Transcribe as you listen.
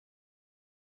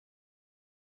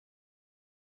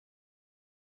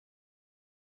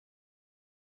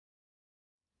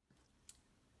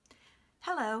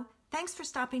Hello, thanks for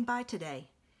stopping by today.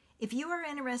 If you are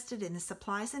interested in the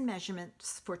supplies and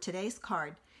measurements for today's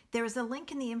card, there is a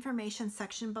link in the information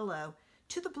section below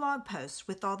to the blog post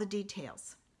with all the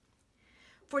details.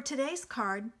 For today's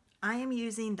card, I am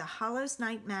using the Hollows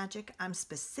Night Magic. I'm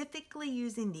specifically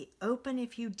using the Open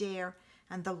If You Dare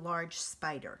and the Large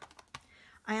Spider.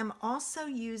 I am also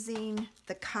using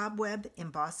the Cobweb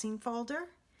Embossing folder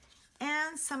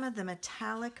and some of the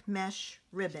metallic mesh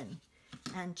ribbon.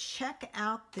 And check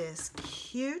out this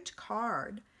cute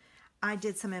card. I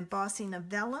did some embossing of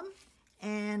vellum,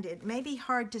 and it may be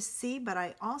hard to see, but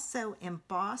I also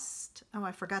embossed, oh,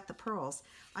 I forgot the pearls.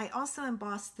 I also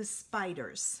embossed the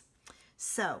spiders.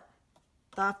 So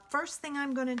the first thing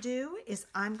I'm going to do is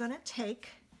I'm going to take,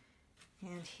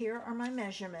 and here are my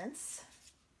measurements.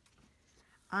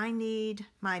 I need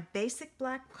my basic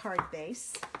black card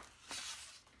base.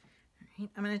 All right,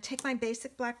 I'm going to take my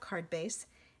basic black card base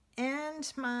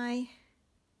and my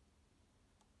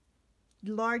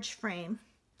large frame,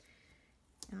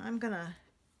 and I'm going to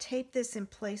tape this in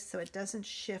place so it doesn't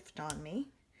shift on me,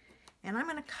 and I'm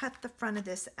going to cut the front of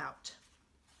this out.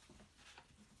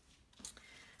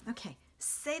 Okay,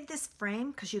 save this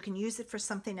frame because you can use it for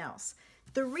something else.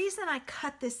 The reason I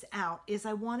cut this out is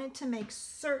I wanted to make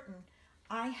certain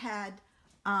I had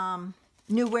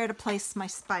knew where to place my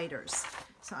spiders.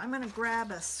 So I'm going to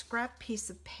grab a scrap piece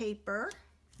of paper,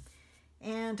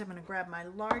 and I'm going to grab my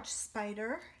large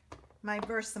spider, my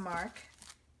Versamark,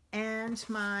 and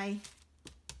my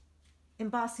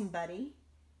embossing buddy,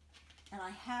 and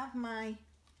I have my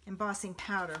embossing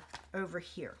powder over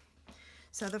here.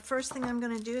 So the first thing I'm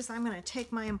going to do is I'm going to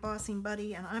take my embossing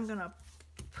buddy and I'm going to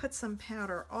put some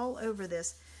powder all over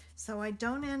this so I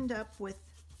don't end up with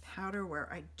powder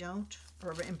where I don't,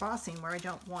 or embossing where I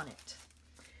don't want it.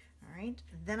 All right,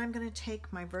 then I'm going to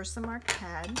take my Versamark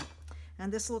pad.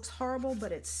 And this looks horrible,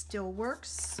 but it still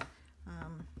works.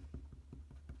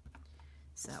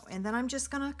 And then I'm just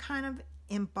going to kind of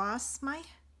emboss my,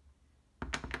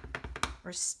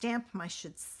 or stamp my,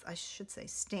 I should say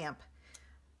stamp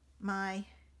my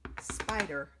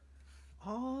spider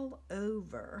all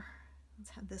over. Let's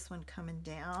have this one coming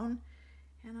down,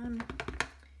 and I'm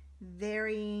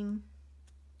varying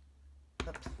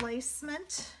the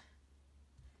placement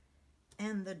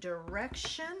and the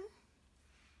direction.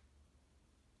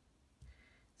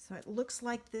 So it looks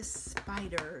like this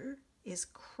spider is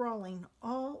crawling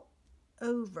all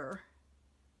over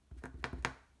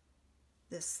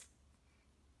this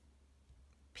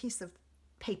piece of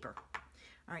paper.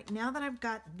 All right, now that I've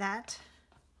got that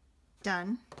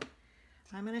done,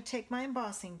 I'm going to take my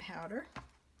embossing powder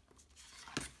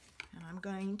and I'm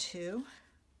going to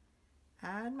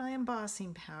add my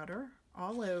embossing powder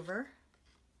all over.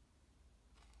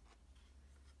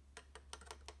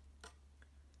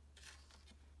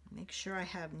 Make sure I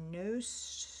have no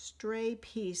stray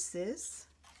pieces.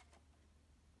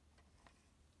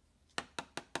 All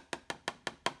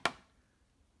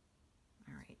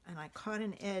right, and I caught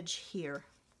an edge here,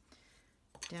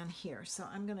 down here. So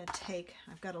I'm going to take,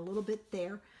 I've got a little bit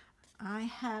there. I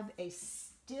have a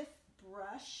stiff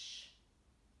brush.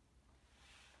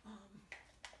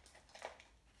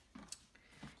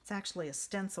 It's actually a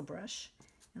stencil brush.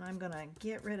 And I'm going to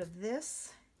get rid of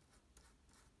this.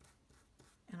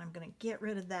 And I'm going to get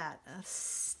rid of that.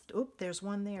 Oop, there's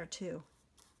one there too.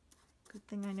 Good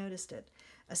thing I noticed it.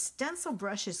 A stencil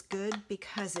brush is good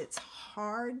because it's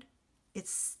hard, it's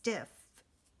stiff.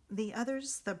 The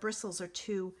others, the bristles are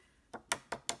too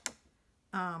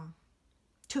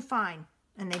fine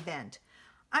and they bend.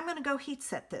 I'm going to go heat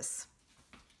set this.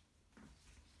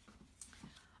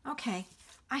 Okay,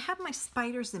 I have my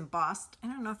spiders embossed. I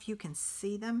don't know if you can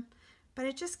see them, but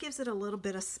it just gives it a little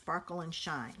bit of sparkle and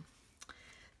shine.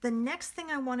 The next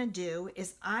thing I want to do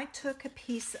is I took a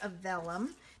piece of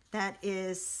vellum that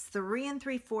is 3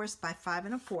 3/4 by 5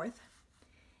 1/4,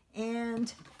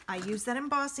 and I used that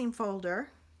embossing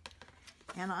folder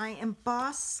and I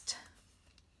embossed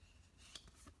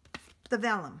the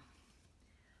vellum.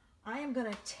 I am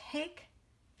going to take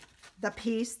the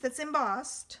piece that's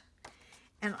embossed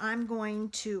and I'm going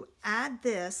to add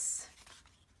this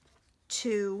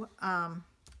to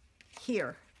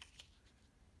here.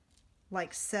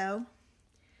 Like so.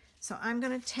 So I'm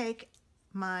going to take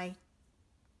my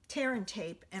tear and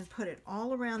tape and put it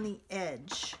all around the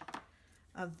edge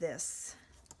of this.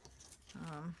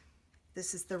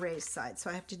 This is the raised side, so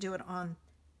I have to do it on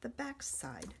the back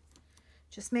side.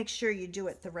 Just make sure you do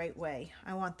it the right way.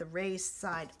 I want the raised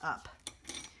side up.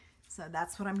 So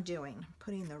that's what I'm doing. I'm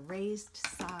putting the raised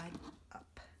side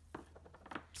up.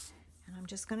 And I'm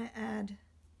just going to add,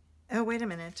 oh, wait a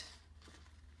minute.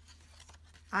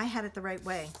 I had it the right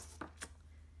way.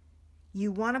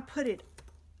 you want to put it,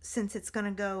 since it's going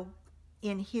to go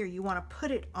in here, you want to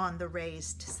put it on the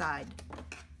raised side,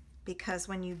 because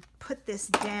when you put this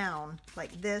down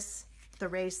like this, the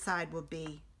raised side will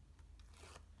be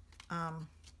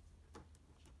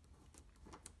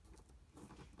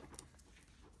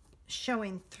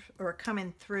showing or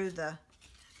coming through the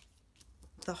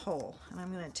hole. And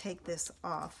I'm going to take this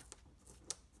off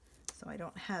so I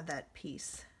don't have that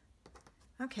piece.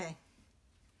 Okay,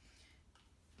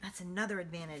 that's another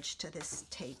advantage to this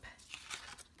tape.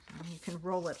 You can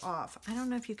roll it off. I don't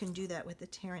know if you can do that with the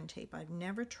tearing tape. I've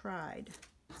never tried.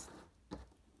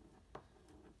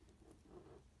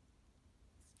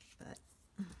 But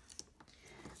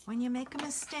when you make a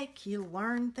mistake, you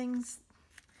learn things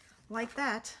like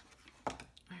that. All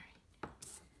right.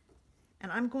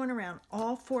 And I'm going around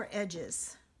all 4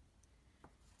 edges.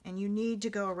 And you need to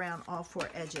go around all 4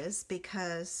 edges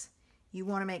because you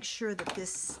want to make sure that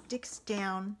this sticks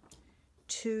down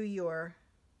to your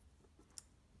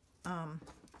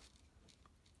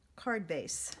card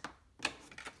base.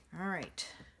 All right,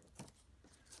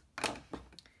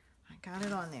 I got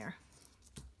it on there.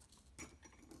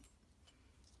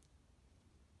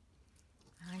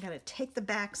 I got to take the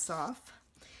backs off.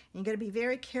 And you got to be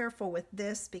very careful with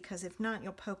this because if not,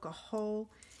 you'll poke a hole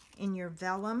in your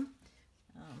vellum.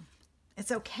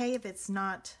 It's okay if it's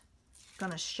not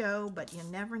going to show, but you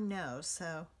never know.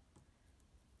 So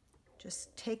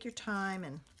just take your time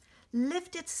and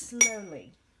lift it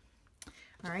slowly.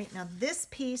 All right, now this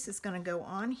piece is going to go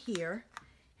on here,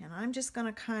 and I'm just going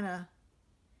to kind of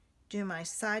do my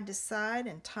side to side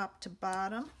and top to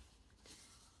bottom.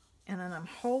 And then I'm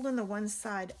holding the one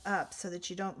side up so that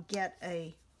you don't get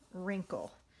a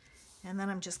wrinkle. And then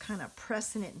I'm just kind of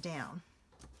pressing it down.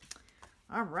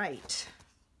 All right,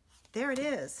 there it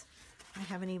is. I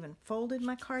haven't even folded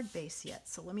my card base yet,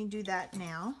 so let me do that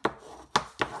now.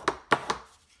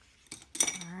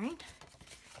 All right,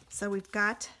 so we've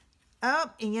got,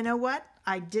 oh, and you know what?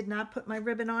 I did not put my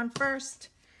ribbon on first.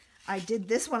 I did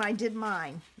this one, I did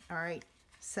mine. All right,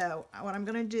 so what I'm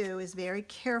gonna do is very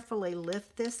carefully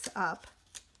lift this up.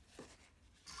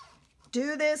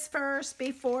 Do this first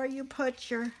before you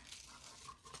put your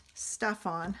stuff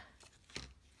on.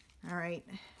 All right,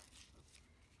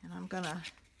 and I'm gonna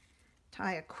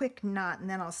tie a quick knot and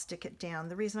then I'll stick it down.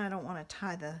 The reason I don't want to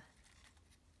tie the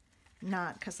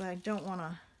knot because I don't want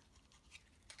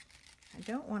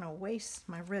to waste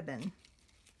my ribbon.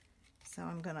 So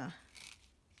I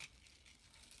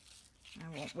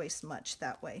won't waste much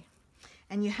that way.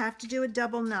 And you have to do a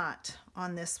double knot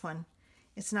on this one.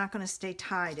 It's not going to stay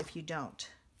tied if you don't.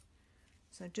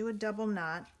 So do a double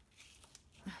knot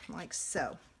like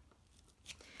so.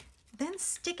 Then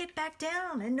stick it back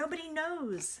down and nobody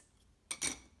knows.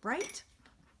 Right?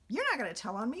 You're not going to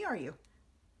tell on me, are you?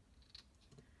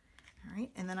 All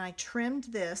right, and then I trimmed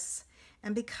this,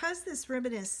 and because this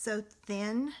ribbon is so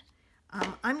thin,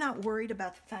 I'm not worried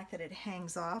about the fact that it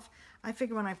hangs off. I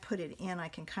figure when I put it in, I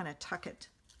can kind of tuck it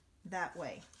that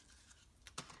way.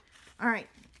 All right,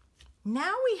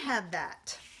 now we have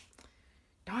that.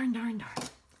 Darn, darn, darn.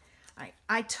 All right,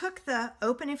 I took the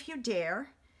Open If You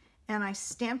Dare, and I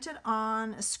stamped it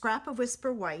on a scrap of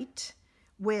Whisper White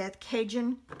with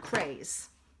Cajun Craze.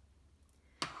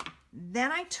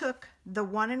 Then I took the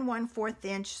 1 1/4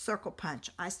 inch circle punch.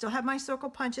 I still have my circle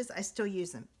punches, I still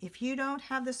use them. If you don't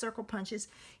have the circle punches,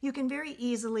 you can very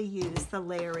easily use the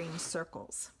layering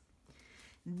circles.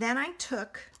 Then I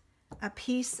took a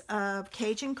piece of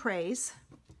Cajun Craze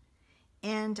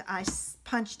and I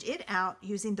punched it out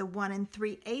using the 1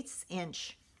 3/8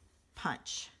 inch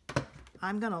punch.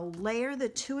 I'm going to layer the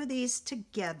 2 of these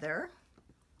together.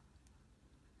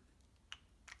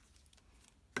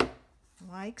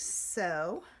 Like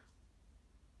so,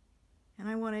 and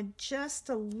I wanted just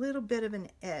a little bit of an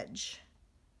edge,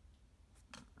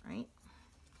 right?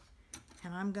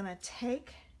 And I'm going to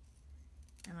take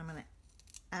and I'm going to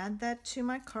add that to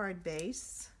my card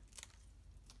base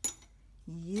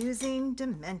using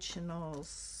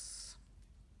dimensionals.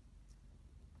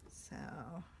 So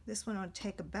this one would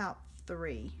take about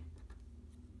 3.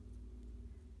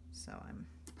 So I'm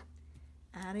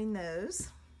adding those.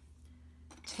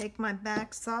 Take my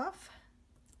backs off.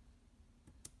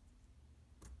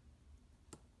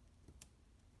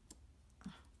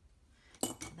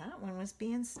 That one was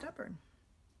being stubborn.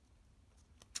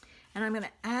 And I'm going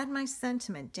to add my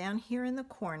sentiment down here in the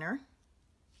corner.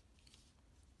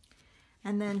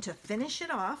 And then to finish it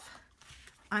off,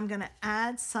 I'm going to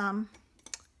add some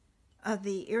of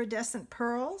the iridescent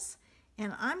pearls.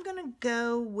 And I'm going to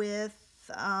go with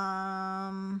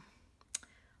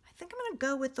I think I'm going to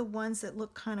go with the ones that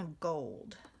look kind of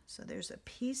gold. So there's a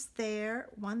piece there,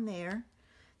 one there,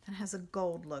 that has a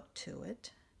gold look to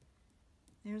it.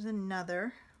 There's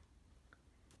another.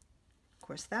 Of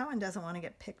course, that one doesn't want to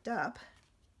get picked up.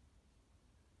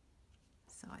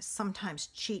 So I sometimes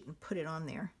cheat and put it on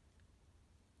there.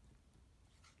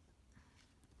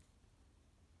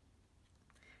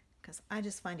 Because I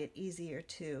just find it easier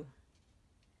to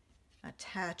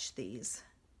attach these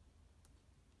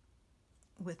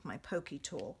with my pokey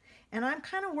tool. And I'm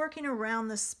kind of working around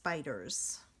the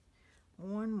spiders.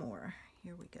 One more.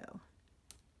 Here we go.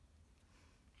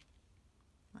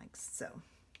 Like so.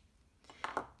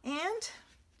 And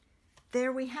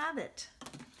there we have it.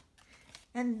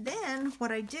 And then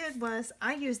what I did was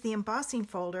I used the embossing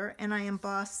folder and I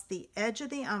embossed the edge of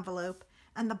the envelope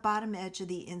and the bottom edge of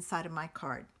the inside of my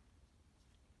card.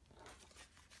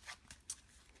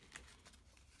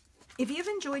 If you've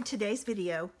enjoyed today's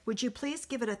video, would you please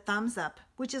give it a thumbs up,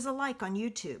 which is a like on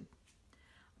YouTube.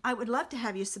 I would love to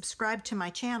have you subscribe to my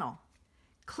channel.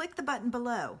 Click the button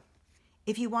below.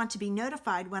 If you want to be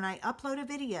notified when I upload a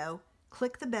video,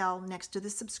 click the bell next to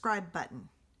the subscribe button.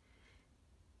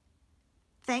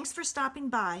 Thanks for stopping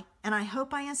by, and I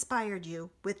hope I inspired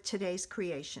you with today's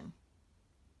creation.